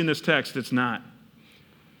 as we see in this text, it's not.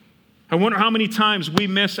 I wonder how many times we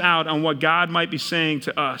miss out on what God might be saying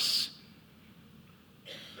to us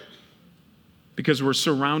because we're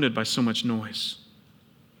surrounded by so much noise.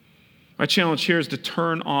 My challenge here is to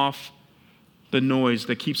turn off the noise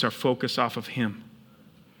that keeps our focus off of him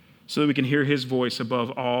so that we can hear his voice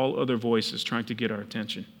above all other voices trying to get our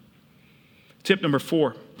attention. Tip number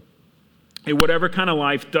 4, a whatever kind of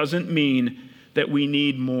life doesn't mean that we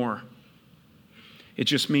need more. It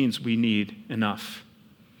just means we need enough.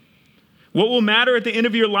 What will matter at the end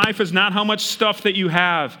of your life is not how much stuff that you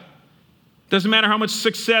have. Doesn't matter how much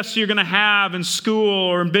success you're going to have in school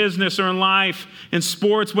or in business or in life, in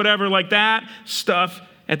sports, whatever, like that stuff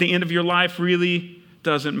at the end of your life really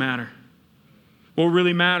doesn't matter. What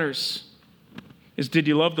really matters is, did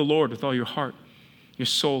you love the Lord with all your heart, your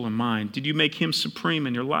soul, and mind? Did you make him supreme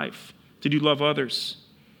in your life? Did you love others?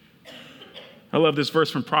 I love this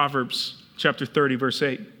verse from Proverbs chapter 30, verse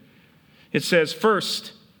 8. It says,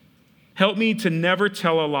 first, help me to never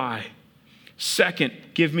tell a lie. Second,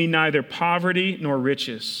 give me neither poverty nor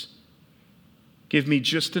riches. Give me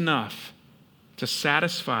just enough to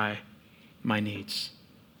satisfy my needs.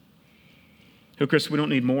 Chris, we don't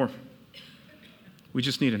need more. We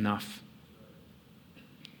just need enough.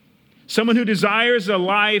 Someone who desires a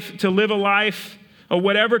life, to live a life, or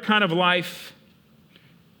whatever kind of life,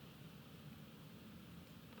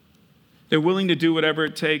 they're willing to do whatever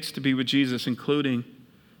it takes to be with Jesus, including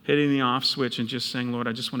hitting the off switch and just saying, Lord,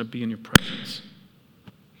 I just want to be in your presence.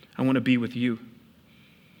 I want to be with you.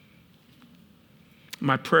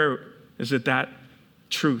 My prayer is that that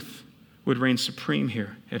truth would reign supreme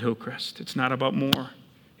here at Hillcrest. It's not about more.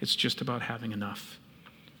 It's just about having enough.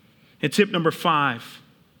 And tip number 5,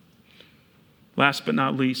 last but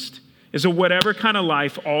not least, is a whatever kind of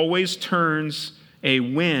life always turns a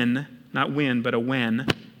win, not win, but a when,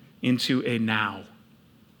 into a now.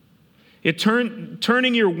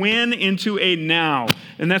 Turning your win into a now.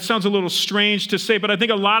 And that sounds a little strange to say, but I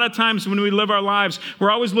think a lot of times when we live our lives,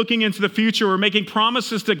 we're always looking into the future. We're making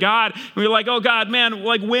promises to God. And we're like, oh God, man,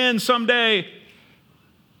 like when someday,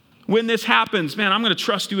 when this happens, man, I'm going to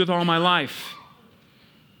trust you with all my life.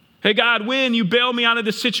 Hey, God, when you bail me out of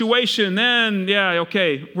this situation, then, yeah,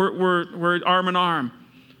 okay, we're arm in arm.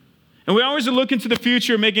 And we always look into the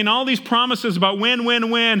future, making all these promises about when,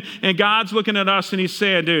 and God's looking at us and he's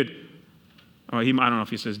saying, dude, I don't know if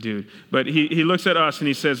he says dude, but he looks at us and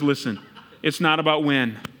he says, listen, it's not about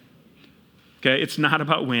when. Okay, it's not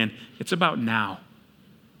about when. It's about now.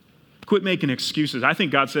 Quit making excuses. I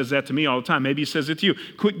think God says that to me all the time. Maybe he says it to you.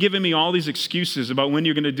 Quit giving me all these excuses about when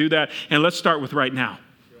you're going to do that, and let's start with right now.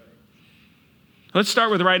 Let's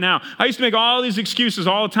start with right now. I used to make all these excuses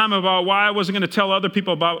all the time about why I wasn't going to tell other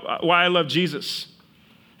people about why I love Jesus.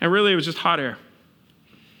 And really, it was just hot air.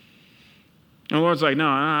 And the Lord's like, no,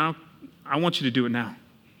 I want you to do it now.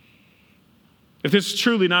 If this is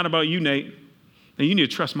truly not about you, Nate, then you need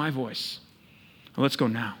to trust my voice. Well, let's go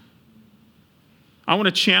now. I want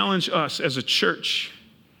to challenge us as a church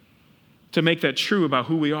to make that true about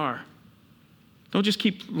who we are. Don't just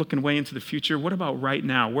keep looking way into the future. What about right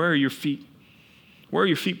now? Where are your feet? Where are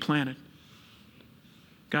your feet planted?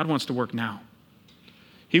 God wants to work now.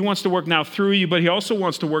 He wants to work now through you, but he also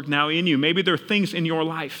wants to work now in you. Maybe there are things in your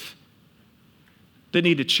life that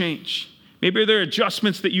need to change. Maybe there are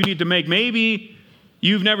adjustments that you need to make. Maybe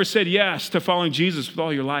you've never said yes to following Jesus with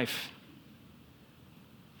all your life.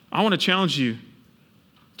 I want to challenge you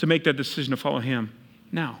to make that decision to follow him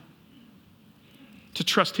now. To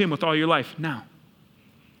trust him with all your life now.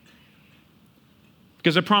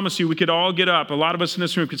 Because I promise you, we could all get up. A lot of us in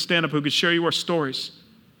this room could stand up who could share you our stories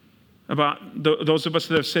about those of us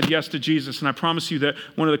that have said yes to Jesus. And I promise you that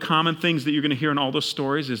one of the common things that you're going to hear in all those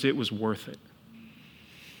stories is it was worth it.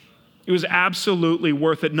 It was absolutely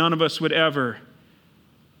worth it. None of us would ever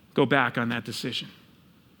go back on that decision.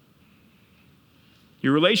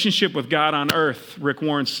 Your relationship with God on earth, Rick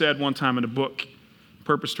Warren said one time in a book,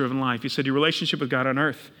 Purpose Driven Life. He said, your relationship with God on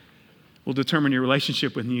earth will determine your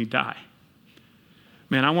relationship when you die.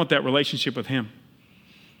 Man, I want that relationship with him.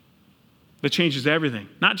 That changes everything.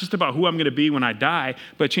 Not just about who I'm going to be when I die,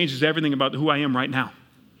 but it changes everything about who I am right now.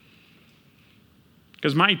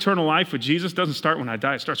 Because my eternal life with Jesus doesn't start when I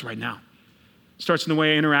die. It starts right now. It starts in the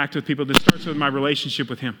way I interact with people. It starts with my relationship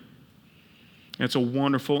with him. And it's a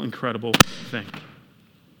wonderful, incredible thing.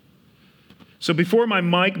 So before my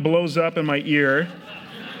mic blows up in my ear,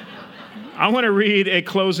 I want to read a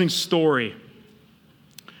closing story.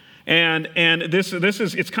 And this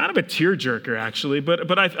is, it's kind of a tearjerker, actually,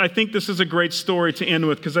 but I think this is a great story to end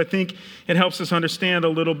with because I think it helps us understand a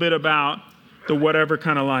little bit about the whatever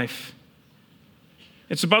kind of life.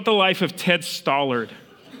 It's about the life of Ted Stollard.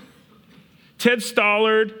 Ted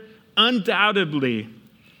Stollard undoubtedly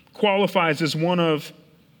qualifies as one of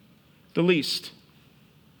the least.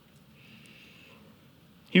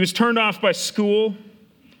 He was turned off by school.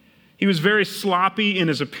 He was very sloppy in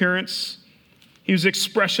his appearance. He was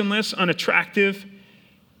expressionless, unattractive.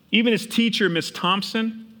 Even his teacher, Miss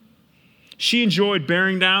Thompson, she enjoyed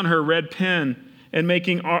bearing down her red pen and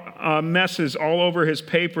making messes all over his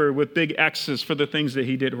paper with big X's for the things that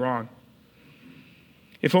he did wrong.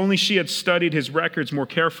 If only she had studied his records more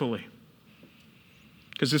carefully,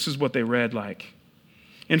 because this is what they read like.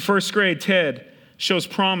 In first grade, Ted shows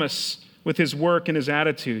promise with his work and his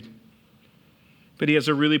attitude, but he has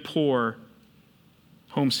a really poor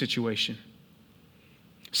home situation.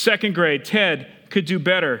 Second grade, Ted could do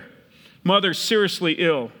better. Mother seriously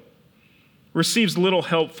ill, receives little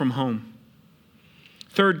help from home.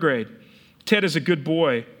 Third grade, Ted is a good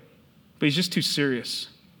boy, but he's just too serious.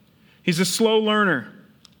 He's a slow learner,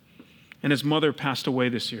 and his mother passed away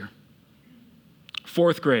this year.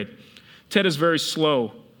 Fourth grade, Ted is very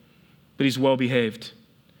slow, but he's well behaved.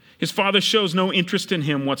 His father shows no interest in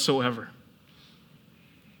him whatsoever.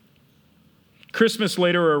 Christmas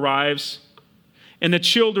later arrives, and the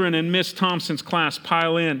children in Miss Thompson's class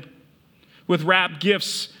pile in with wrapped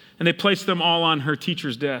gifts, and they place them all on her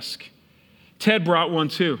teacher's desk. Ted brought one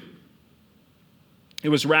too. It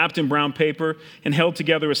was wrapped in brown paper and held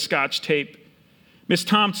together with Scotch tape. Miss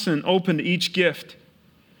Thompson opened each gift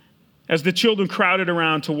as the children crowded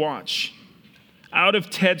around to watch. Out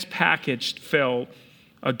of Ted's package fell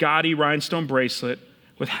a gaudy rhinestone bracelet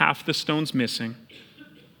with half the stones missing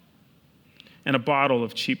and a bottle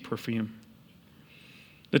of cheap perfume.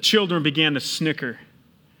 The children began to snicker,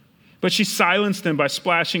 but she silenced them by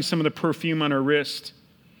splashing some of the perfume on her wrist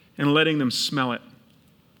and letting them smell it.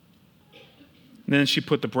 And then she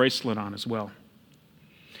put the bracelet on as well.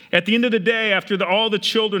 At the end of the day, after all the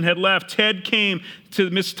children had left, Ted came to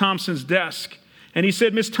Miss Thompson's desk, and he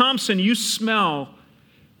said, Miss Thompson, you smell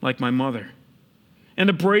like my mother, and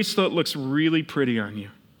the bracelet looks really pretty on you.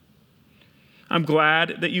 I'm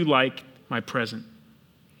glad that you like my present.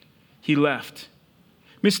 He left.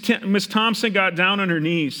 Miss Thompson got down on her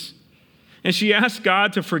knees, and she asked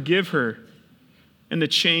God to forgive her and to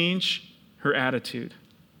change her attitude.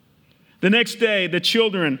 The next day, the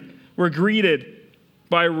children were greeted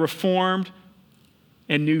by a reformed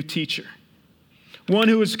and new teacher, one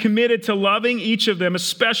who was committed to loving each of them,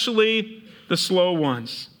 especially the slow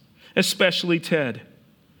ones, especially Ted.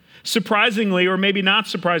 Surprisingly, or maybe not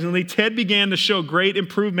surprisingly, Ted began to show great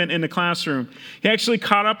improvement in the classroom. He actually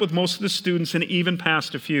caught up with most of the students and even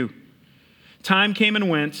passed a few. Time came and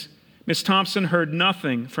went. Miss Thompson heard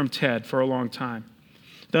nothing from Ted for a long time.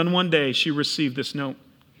 Then one day, she received this note.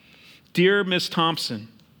 Dear Miss Thompson,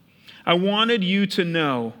 I wanted you to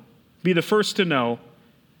know, be the first to know,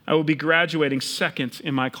 I will be graduating second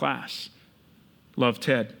in my class. Love,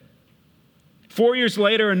 Ted. 4 years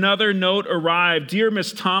later, another note arrived. Dear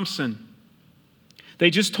Miss Thompson, they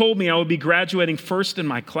just told me I would be graduating first in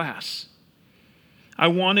my class. I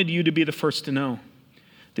wanted you to be the first to know.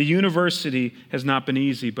 The university has not been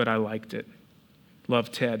easy, but I liked it.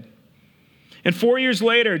 Love, Ted. And 4 years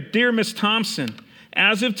later, dear Miss Thompson,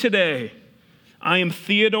 as of today, I am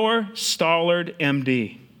Theodore Stollard,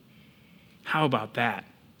 MD. How about that?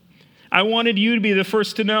 I wanted you to be the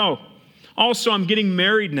first to know. Also, I'm getting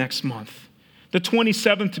married next month, the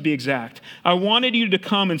 27th to be exact. I wanted you to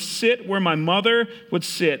come and sit where my mother would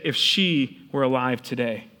sit if she were alive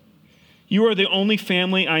today. You are the only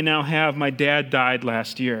family I now have. My dad died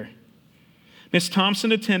last year. Miss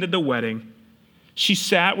Thompson attended the wedding. She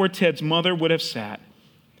sat where Ted's mother would have sat.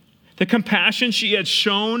 The compassion she had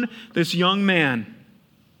shown this young man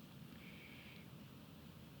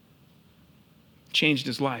changed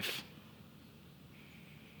his life.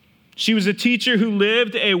 She was a teacher who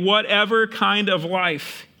lived a whatever kind of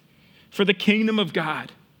life for the kingdom of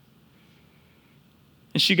God.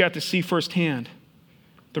 And she got to see firsthand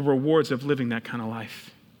the rewards of living that kind of life.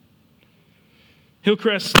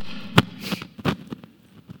 Hillcrest,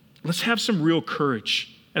 let's have some real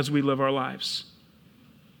courage as we live our lives.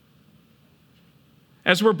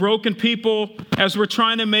 As we're broken people, as we're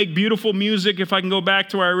trying to make beautiful music, if I can go back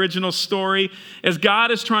to our original story, as God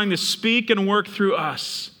is trying to speak and work through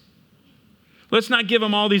us, let's not give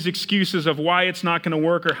him all these excuses of why it's not going to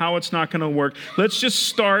work or how it's not going to work. Let's just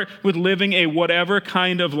start with living a whatever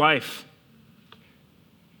kind of life.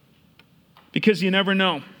 Because you never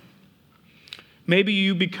know. Maybe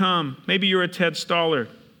you're a Ted Stoller.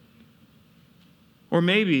 Or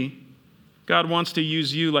maybe God wants to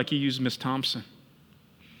use you like he used Miss Thompson.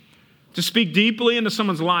 To speak deeply into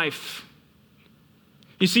someone's life.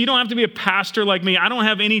 You see, you don't have to be a pastor like me. I don't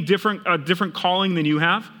have any different calling than you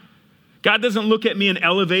have. God doesn't look at me and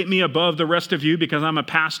elevate me above the rest of you because I'm a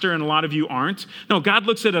pastor and a lot of you aren't. No, God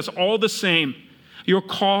looks at us all the same. Your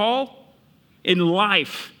call in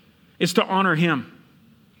life is to honor him.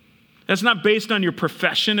 That's not based on your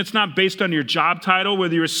profession. It's not based on your job title,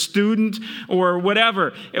 whether you're a student or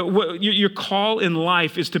whatever. Your call in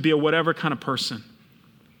life is to be a whatever kind of person.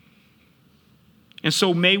 And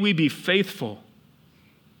so may we be faithful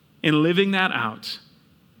in living that out.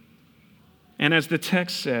 And as the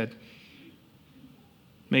text said,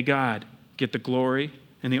 may God get the glory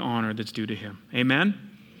and the honor that's due to him. Amen?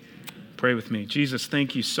 Pray with me. Jesus,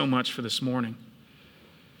 thank you so much for this morning.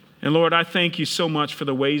 And Lord, I thank you so much for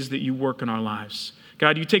the ways that you work in our lives.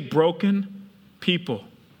 God, you take broken people.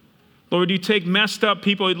 Lord, you take messed up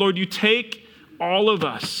people. Lord, you take all of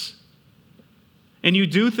us. And you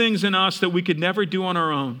do things in us that we could never do on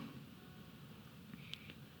our own.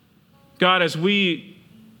 God, as we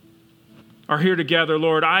are here together,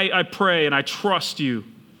 Lord, I pray and I trust you.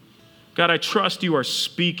 God, I trust you are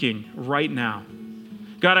speaking right now.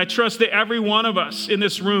 God, I trust that every one of us in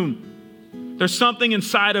this room, there's something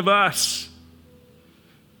inside of us.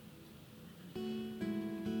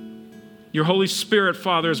 Your Holy Spirit,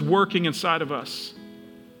 Father, is working inside of us.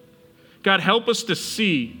 God, help us to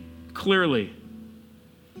see clearly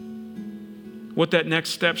what that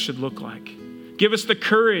next step should look like. Give us the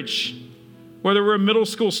courage, whether we're a middle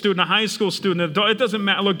school student, a high school student, an adult, it doesn't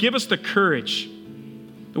matter. Lord, give us the courage.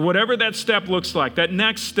 Whatever that step looks like, that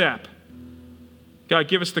next step, God,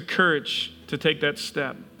 give us the courage to take that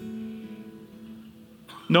step.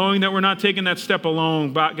 Knowing that we're not taking that step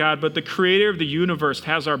alone, God, but the creator of the universe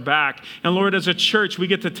has our back. And Lord, as a church, we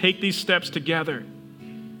get to take these steps together.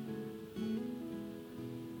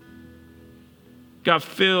 God,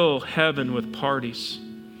 fill heaven with parties.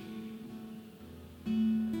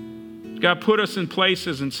 God, put us in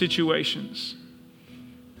places and situations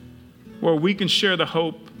where we can share the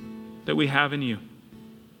hope that we have in you.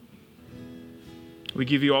 We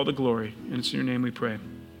give you all the glory, and it's in your name we pray.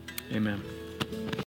 Amen.